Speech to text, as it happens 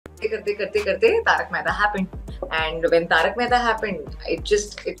करते करते करते Tarak Mehta happened. And when Tarak Mehta happened,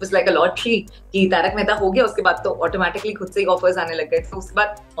 it was like a lottery कि तारक मेहता हो गया, उसके बाद तो ऑटोमेटिकली खुद से ही ऑफर्स आने लग गए थे. उसके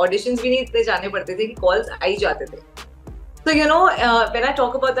बाद ऑडिशंस भी नहीं इतने जाने पड़ते थे कि कॉल्स आ ही जाते थे. So you know, when I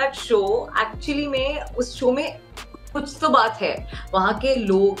talk about that show, actually में उस शो में कुछ तो बात है. वहाँ के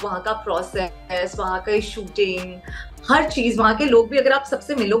लोग, वहाँ का प्रोसेस, वहाँ का शूटिंग, हर चीज, वहाँ के लोग भी अगर आप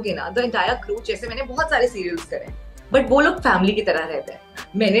सबसे मिलोगे ना, द एंटायर क्रू, जैसे मैंने बहुत सारे सीरियल्स करे, बट वो लोग फैमिली की तरह रहते हैं.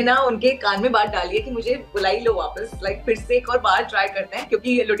 मैंने ना उनके कान में बात डाली है कि मुझे बुला ही लो वापस, लाइक फिर से एक और बार ट्राई करते हैं,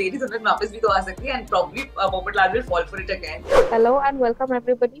 क्योंकि ये लुटेरी सुंदर वापस भी तो आ सकती है, and probably Popatlal will fall for it again. Hello and welcome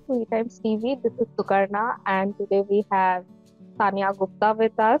everybody to ETimes TV. This is Sukarna and today we have Tanaya Gupta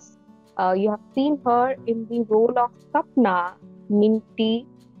with us. You have seen her in the role of Sapna Minty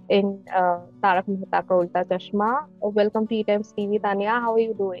in Taarak Mehta ka Ooltah Chashmah. Welcome to ETimes TV, Tanaya. How are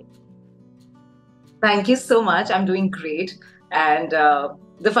you doing? Thank you so much. I'm doing great. And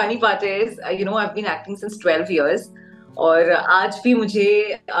the funny part is, you know, I've been acting since 12 years. और आज भी मुझे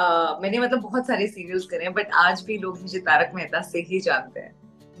मैंने मतलब बहुत सारे serials करे हैं, बट आज भी लोग मुझे तारक मेहता से ही जानते हैं.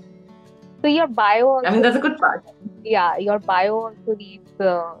 So your bio also, I mean, that's a good part. Yeah, your bio also reads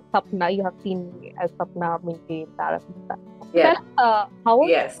Sapna. You have seen me as Sapna Minty in Taarak Mehta. Yeah. Tell, how was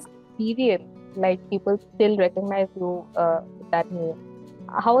Yes. the experience? Like people still recognize you with that name.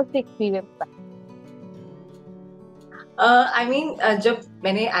 How was the experience? I mean, जब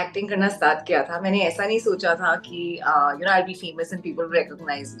मैंने acting करना start किया था, मैंने ऐसा नहीं सोचा था कि you know, I'll be famous and people will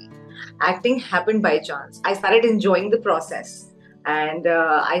recognize me. Acting happened by chance. I started enjoying the process, and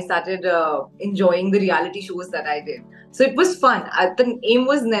I started enjoying the reality shows that I did. So it was fun. The aim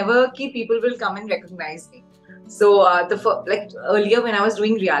was never कि people will come and recognize me. So like earlier when I was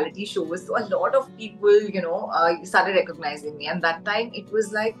doing reality shows, so a lot of people, you know, started recognizing me, and that time it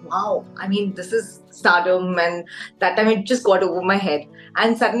was like, wow, I mean, this is stardom, and that time it just got over my head.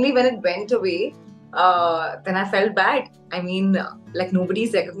 And suddenly when it went away, then I felt bad. I mean, like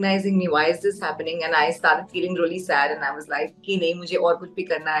nobody's recognizing me. Why is this happening? And I started feeling really sad, and I was like, कि नहीं, मुझे और कुछ भी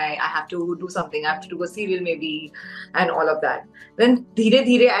करना है. I have to do something. I have to do a serial maybe, and all of that. Then धीरे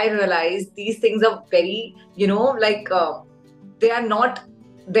धीरे I realized these things are very, you know, like they are not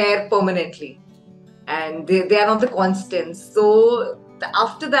there permanently, and they are not the constants. So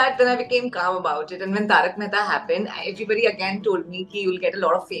after that, then I became calm about it. And when Taarak Mehta happened, everybody again told me कि you'll get a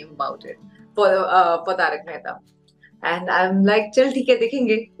lot of fame about it for Taarak Mehta. And I'm like, chal theek hai,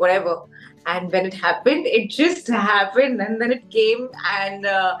 dekhenge, whatever. And when it happened, it just happened, and then it came, and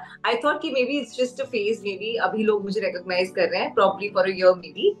I thought कि maybe it's just a phase, maybe अभी लोग मुझे recognize कर रहे हैं, probably for a year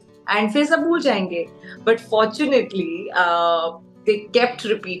maybe, and फिर सब भूल जाएंगे. But fortunately, they kept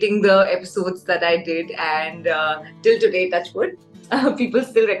repeating the episodes that I did, and till today, touch wood, people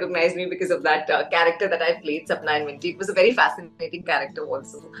still recognize me because of that character that I played, Sapna and Minty. It was a very fascinating character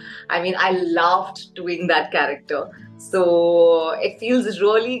also. I mean, I loved doing that character. So it feels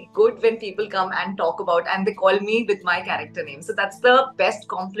really good when people come and talk about, and they call me with my character name. So that's the best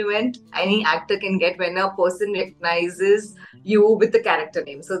compliment any actor can get, when a person recognizes you with the character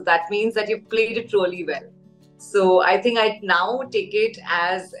name. So that means that you've played it really well. So I think I now take it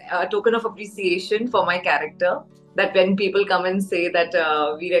as a token of appreciation for my character, that when people come and say that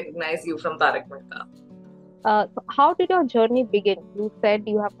we recognize you from Taarak Mehta. So how did your journey begin? You said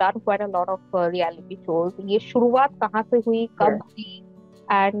you have done quite a lot of reality shows. ये शुरुआत कहाँ से हुई, कब हुई,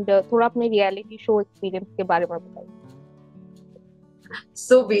 and थोड़ा अपने reality show experience के बारे में बताइए.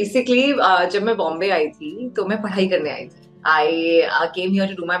 So basically, जब मैं बॉम्बे आई थी, तो मैं पढ़ाई करने आई थी. I came here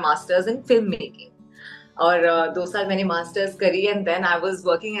to do my masters in filmmaking. और 2 साल मैंने masters करी, and then I was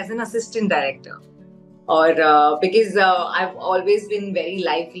working as an assistant director. Or because I've always been very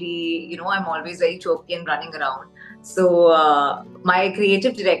lively, you know, I'm always very chirpy and running around. So my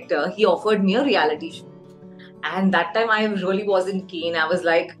creative director, he offered me a reality show. And that time I really wasn't keen. I was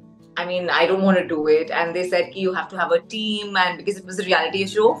like, I mean, I don't want to do it. And they said you have to have a team, and because it was a reality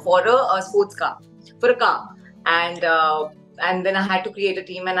show for a sports car, for a car. And then I had to create a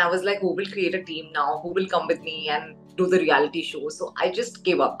team, and I was like, who will create a team now? Who will come with me and do the reality show? So I just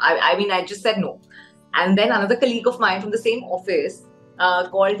gave up. I mean, I just said no. And then another colleague of mine from the same office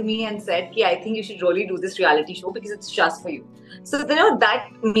called me and said, I think you should really do this reality show because it's just for you. So you know, that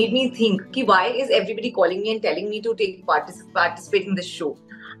made me think, why is everybody calling me and telling me to participate in this show?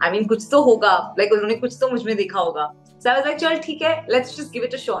 I mean, कुछ तो होगा, like उन्होंने कुछ तो मुझ में देखा होगा. So I was like, चल ठीक है, let's just give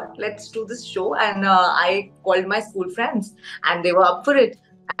it a shot. Let's do this show. And I called my school friends, and they were up for it.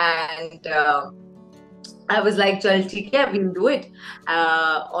 And I was like, चल ठीक है, we'll do it.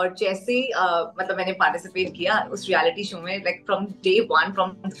 और जैसे मतलब मैंने participate किया उस reality show में, like from day one,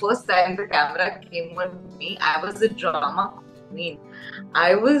 from the first time the camera came on me, I was a drama mean,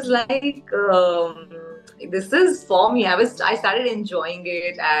 I was like, this is for me. I started enjoying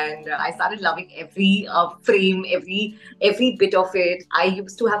it, and I started loving every frame, every bit of it. I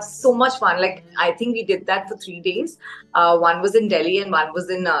used to have so much fun. Like, I think we did that for 3 days. One was in Delhi and one was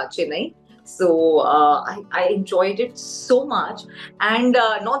in Chennai. So I enjoyed it so much, and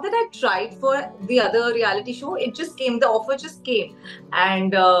not that I tried for the other reality show. It just came. The offer just came,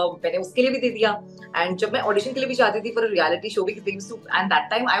 and मैंने उसके लिए भी दे दिया. And जब मैं audition के लिए भी जाती थी for a reality show, because they used to, and that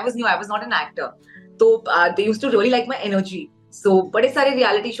time I was new, I was not an actor. So they used to really like my energy. So बड़े सारे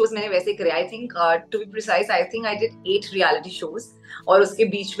reality shows मैंने वैसे करे. I think to be precise, I think I did 8 reality shows. और उसके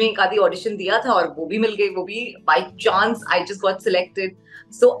बीच में एक आधी audition दिया था और वो भी मिल गई. वो भी by chance I just got selected.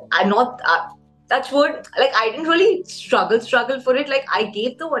 So I'm not touch wood. Like, I didn't really struggle for it. Like, I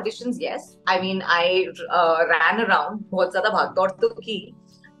gave the auditions. Yes, I mean, I ran around. बहुत ज़्यादा भाग दौड़ तो की.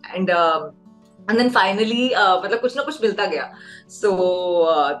 And then finally मतलब कुछ ना कुछ मिलता गया. So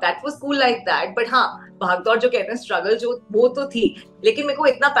that was cool like that. But हाँ, भागदौड़ जो कहते हैं, struggle जो, वो तो थी. लेकिन मेरे को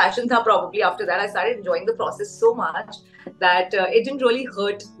इतना passion था, probably after that I started enjoying the process so much that it didn't really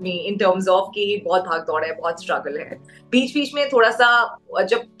hurt me in terms of कि बहुत भागदौड़ है, बहुत struggle है. बीच में थोड़ा सा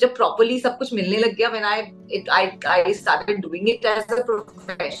जब properly सब कुछ मिलने लग गया, when I started doing it as a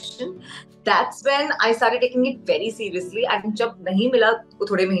profession, that's when I started taking it very seriously. And जब नहीं मिला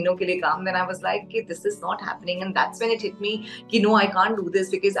थोड़े महीनों के लिए काम, then I was like कि this is not happening. And that's when it hit me कि no, I can't do this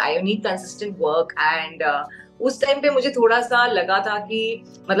because I need consistent work. And उस टाइम पे मुझे थोड़ा सा लगा था कि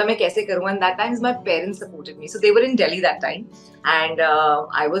मतलब मैं कैसे करूँ. And that times my parents supported me, so they were in Delhi that time, and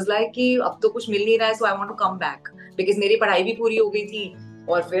I was like कि अब तो कुछ मिल नहीं रहा है, so I want to come back because मेरी पढ़ाई भी पूरी हो गई थी.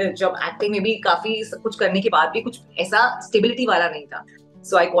 और फिर जब एक्टिंग में भी काफी सब कुछ करने के बाद भी कुछ ऐसा स्टेबिलिटी वाला नहीं था.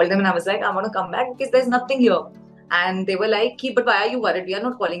 So I called them and I was like, I want to come back because there's nothing here. And they were like, but why are you worried? We are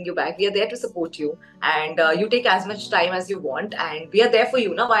not calling you back. We are there to support you. And you take as much time as you want. And we are there for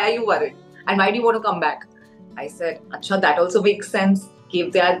you. Now, why are you worried? And why do you want to come back? I said, Acha, that also makes sense.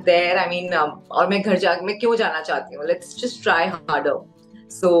 If they are there, I mean, और मैं घर जा मैं क्यों जाना चाहती हूँ? Let's just try harder.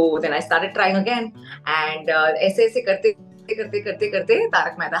 So then I started trying again. And ऐसे करते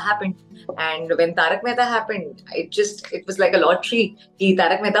Taarak Mehta happened. And when Taarak Mehta happened, it was like a lottery कि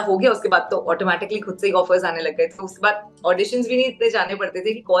Taarak Mehta हो गया, उसके बाद तो automatically खुद से ही offers आने लग गए थे. उसके बाद auditions भी नहीं इतने जाने पड़ते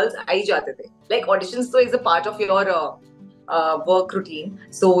थे कि calls आ ही जाते थे. Like, auditions तो is a part of your work routine.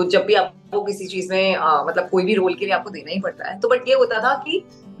 So जब भी आपको किसी चीज में मतलब कोई भी रोल के लिए आपको देना ही पड़ता है. तो बट ये होता था कि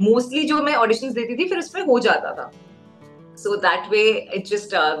mostly जो मैं auditions देती थी फिर उसमें हो जाता था. So that way it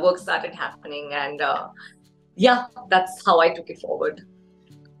just work started happening, and yeah, that's how I took it forward.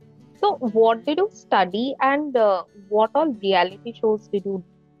 So, what did you study, and what all reality shows did you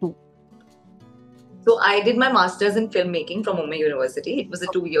do? So I did my master's in filmmaking from Mumbai University. It was a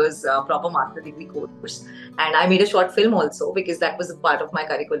 2 years proper master degree course, and I made a short film also because that was a part of my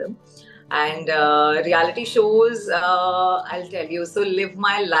curriculum. And reality shows, I'll tell you. So Live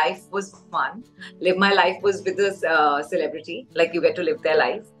My Life was fun. Live My Life was with a celebrity, like you get to live their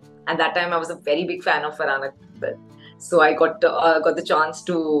life. And that time I was a very big fan of Farhan Akhtar. So I got the chance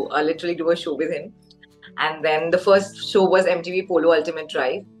to literally do a show with him. And then the first show was MTV Polo Ultimate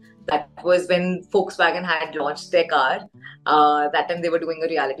Drive. That was when Volkswagen had launched their car. That time they were doing a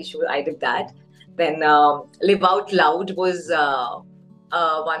reality show. I did that. Then Live Out Loud was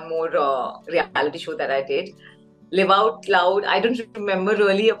one more reality show that I did. Live Out Loud, I don't remember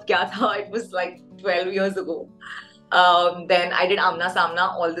really ab kya tha. It was like 12 years ago. Then I did Amna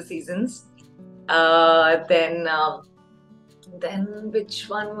Samna all the seasons. Then which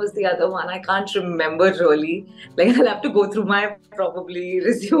one was the other one? I can't remember really. Like, I'll have to go through my probably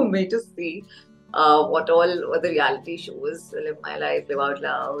resume to see what all were the reality shows. Live My Life, Live Out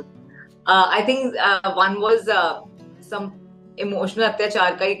Loud. I think one was some emotional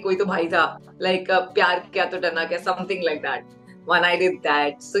अत्याचार का ही कोई तो भाई था. Like प्यार क्या तो डरना क्या, something like that. One I did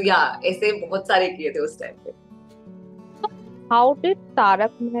that. So yeah, ऐसे बहुत सारे किए थे उस टाइम पे. How did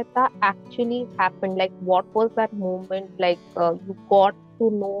Taarak Mehta actually happen? Like, what was that moment? Like, you got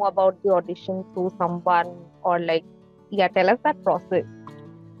to know about the audition through someone, or like, yeah, tell us that process.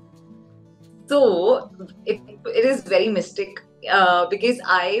 So it is very mystic because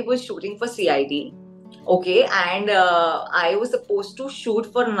I was shooting for CID. Okay, and I was supposed to shoot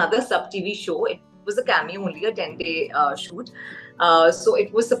for another sub TV show. It was a cameo only, a 10-day shoot. So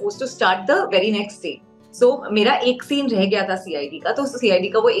it was supposed to start the very next day. So मेरा एक scene रह गया था CID का, तो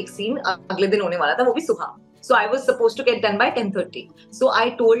CID का वो एक सीन अगले दिन होने वाला था, वो भी सुबह. So I was supposed to get done by 10:30. So I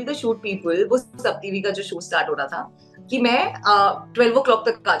told the shoot people, वो सब TV का जो शो स्टार्ट हो रहा था, कि मैं 12 o'clock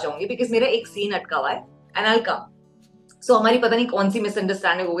तक आ जाऊंगी because मेरा एक सीन अटका हुआ है and I'll come. सो हमारी पता नहीं कौन सी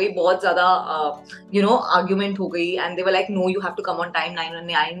मिसअंडरस्टैंडिंग हो गई, बहुत ज्यादा आर्ग्यूमेंट हो गई, and they were like no you have to come on time,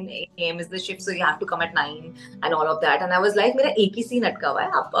 9 AM is the shift so you have to come eight 9 and all of that, and I was like मेरा एक ही scene अटका हुआ है,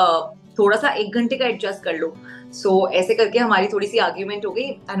 आप थोड़ा सा 1 घंटे का एडजस्ट कर लो। सो ऐसे करके हमारी थोड़ी सी आर्ग्यूमेंट हो गई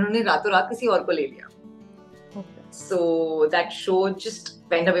एंड उन्होंने रातों रात किसी और को ले लिया। So that show just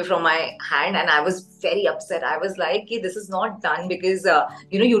went away from my hand and I was very upset. I was like, this is not done because,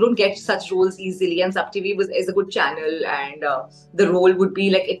 you don't get such roles easily, and Sub TV is a good channel, and the role would be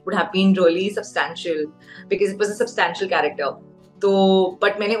like, it would have been really substantial because it was a substantial character. तो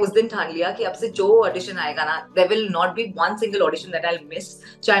but मैंने उस दिन ठान लिया कि अब से जो ऑडिशन आएगा ना, there will not be one single audition that I will miss,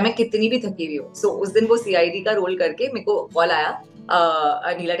 चाहे मैं कितनी भी थकी हुई हूँ। सो उस दिन वो CID का रोल करके मेरे को कॉल आया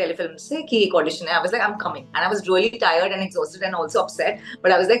नीला टेलीफिल्म से कि एक ऑडिशन है। I was like I am coming and I was really tired and exhausted and also upset,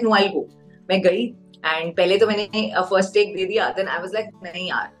 but I was like no I will go. मैं गई एंड पहले तो मैंने फर्स्ट टेक दे दिया, देन आई वाज लाइक नहीं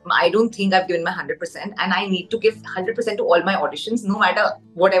यार, I don't think I have given my 100% and I need to give 100% to all my auditions no matter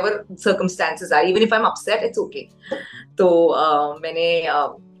whatever circumstances are, even if I am upset it's okay. तो मैंने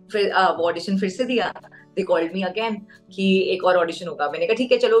फिर वो audition फिर से दिया। They called me again कि एक और ऑडिशन होगा। मैंने कहा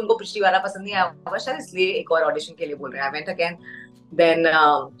ठीक है चलो, उनको पिछली बार पसंद नहीं आया होगा शायद, इसलिए एक और ऑडिशन के लिए बोल रहे हैं। I went again then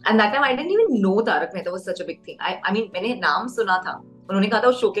and that time I didn't even know Taarak Mehta was such a big thing. I mean मैंने नाम सुना था, उन्होंने कहा था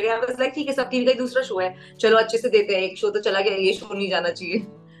उस शो के लिए। I was like ठीक है, सब टीवी का ही दूसरा शो है, चलो अच्छे से देते हैं, एक शो तो चला गया, ये शो नहीं जाना चाहिए।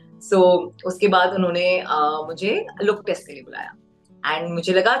 So उसके बाद उन्होंने मुझे लुक टेस्ट के लिए बुलाया एंड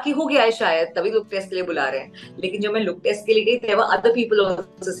मुझे लगा कि हो गया है शायद, तभी लुक टेस्ट के लिए बुला रहे हैं। लेकिन जब मैं लुक टेस्ट के लिए गई, there were other people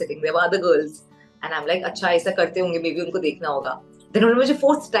also sitting, there were other girls and I'm like अच्छा ऐसा करते होंगे, मे बी उनको देखना होगा। Then उन्होंने मुझे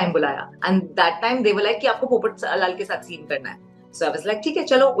फोर्थ टाइम बुलाया and that time they were like कि आपको पोपटलाल के साथ सीन करना है। So I was like ठीक है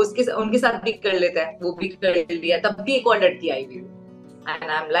चलो, उनके साथ भी कर लेते हैं। वो भी कर लिया, तब भी एक और लड़की आई हुई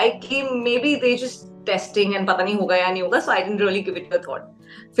and I'm like कि maybe they just testing and पता नहीं होगा या नहीं होगा, so I didn't really give it a thought.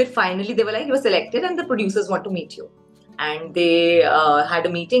 फिर finally they were like you were selected and the producers want to meet you, and they had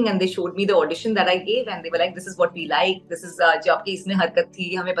a meeting and they showed me the audition that I gave and they were like this is what we like, this is जो आपकी इसमें हरकत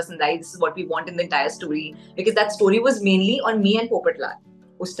थी हमें पसंद आई, this is what we want in the entire story, because that story was mainly on me and Popatlal.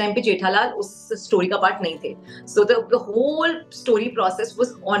 उस time पे जेठालाल उस स्टोरी का पार्ट नहीं थे, so the whole story process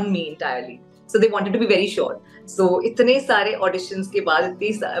was on me entirely, so they wanted to be very sure. सो इतने सारे auditions के बाद,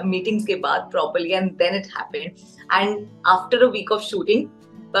 इतनी मीटिंग्स के बाद properly, and then it happened and after a week of shooting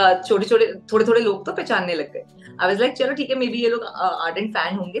थोड़े थोड़े लोग तो पहचानने लग गए। आई वाज लाइक चलो ठीक है, मे बी ये लोग आर्डेंट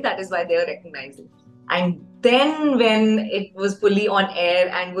फैन होंगे, that is why they are recognising. And then when it was fully on air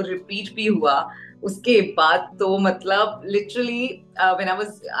and वो रिपीट भी हुआ, उसके बाद तो मतलब लिटरली व्हेन आई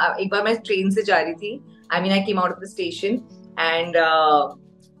वाज, एक बार मैं ट्रेन से जा रही थी, I mean I came out of the station and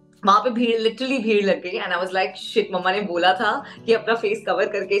वहां पे भीड़, लिटरली भीड़ लग गई and I was like shit, मम्मा ने बोला था कि अपना फेस कवर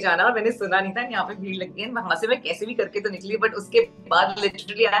करके जाना और मैंने सुना नहीं था, यहाँ पे भीड़ लग गई है। वहां से मैं कैसे भी करके तो निकली, बट उसके बाद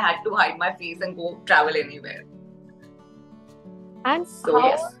literally I had to hide my face and go travel anywhere. And So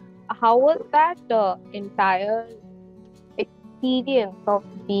yes, how was that entire experience of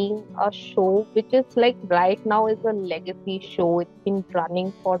being a show which is like right now is a legacy show, it's been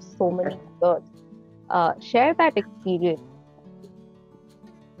running for so many years? Share that experience.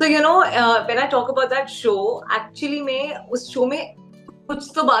 so when I talk about that show, actually में उस show में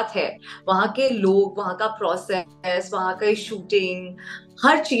कुछ तो बात है, वहां के लोग, वहां का प्रोसेस, वहां का शूटिंग,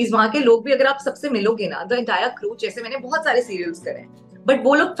 हर चीज, वहां के लोग भी, अगर आप सबसे मिलोगे ना, द एंटायर क्रू, जैसे मैंने बहुत सारे सीरियल्स करे बट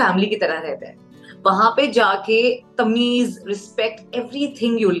वो लोग फैमिली की तरह रहते हैं। वहां पे जाके तमीज, respect,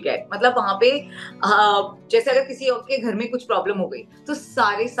 everything you will get. मतलब वहां पे जैसे अगर किसी और के घर में कुछ प्रॉब्लम हो गई तो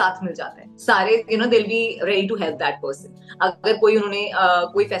सारे साथ मिल जाते हैं, सारे they will be ready to help that person. अगर कोई उन्होंने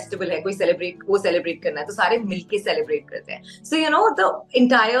कोई फेस्टिवल है, कोई सेलिब्रेट करना है, तो सारे मिलके सेलिब्रेट करते हैं। So the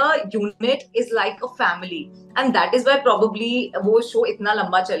entire unit is like a family and that is why probably वो शो इतना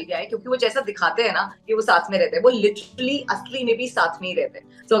लंबा चल गया है, क्योंकि वो जैसा दिखाते हैं ना कि वो साथ में रहते हैं, वो लिटरली असली में भी साथ में ही रहते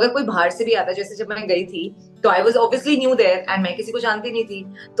हैं। तो अगर कोई बाहर से भी आता है, जैसे जब मैं गई थी तो I was obviously new there and मैं किसी को जानती नहीं थी,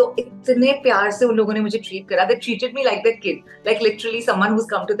 तो इतने प्यार से उन लोगों ने मुझे ट्रीट करा, they treated me like that kid, like literally someone whose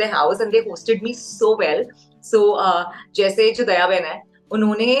come to their house and they hosted me so well. सो जैसे जो दयाबेन है,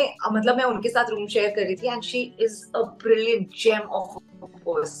 उन्होंने मतलब मैं उनके साथ रूम शेयर कर रही थी and she is a brilliant GeM of a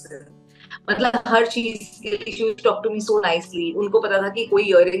person. मतलब हर चीज के लिए she would talk to me so nicely. उनको पता था कि कोई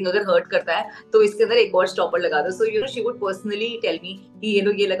इयररिंग अगर हर्ट करता है तो इसके अंदर एक और स्टॉपर लगा दो, so she would personally tell me कि ये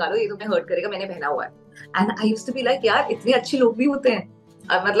लो, ये लगा लो, ये तुम्हें हर्ट करेगा, मैंने पहना हुआ है। And I used to be like यार, इतने अच्छे लोग भी होते हैं।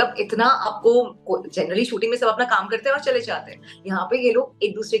 मतलब इतना आपको, जनरली शूटिंग में सब अपना काम करते हैं और चले जाते हैं, यहाँ पे ये लोग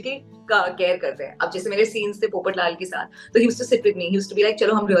एक दूसरे की केयर करते हैं। अब जैसे मेरे सीन्स थे पोपटलाल के साथ, तो ही used to sit with me, he used to be like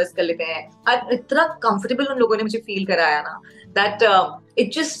चलो हम रिहर्स कर लेते हैं। और इतना कंफर्टेबल उन लोगों ने मुझे फील कराया ना, that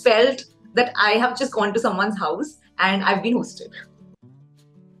it just felt that I have just gone to someone's house and I've been hosted.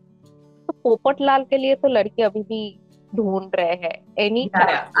 तो पोपटलाल के लिए तो लड़की अभी भी ढूंढ रहे हैं. Any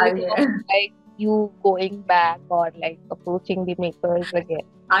Yeah, chances of like you going back or like approaching the makers again?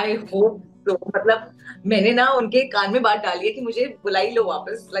 I hope तो मतलब मैंने ना उनके कान में बात डाली है कि मुझे बुला ही लो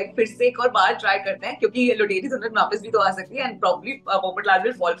वापस, लाइक फिर से एक और बार ट्राई करते हैं, क्योंकि ये लुटेरी सुंदर वापस भी तो आ सकती है, and probably Popatlal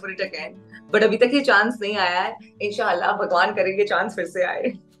will fall for it again. But अभी तक ये चांस नहीं आया है. इंशाल्लाह भगवान करेंगे चांस फिर से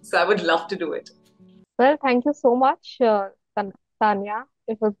आए. सो I would love to do it. Well, thank you so much, Tanya.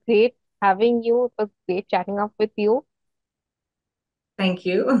 It was great having you. It was great chatting up with you. Thank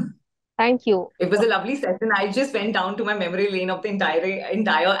you. Thank you. It was a lovely session. I just went down to my memory lane of the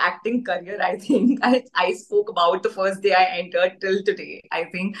entire acting career. I think I spoke about the first day I entered till today. I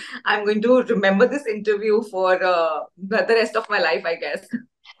think I'm going to remember this interview for the rest of my life, I guess.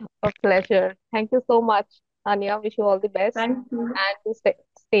 A pleasure. Thank you so much, Tanya. Wish you all the best Thank you. and to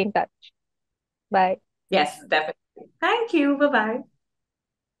stay in touch. Bye. Yes, definitely. Thank you. Bye bye.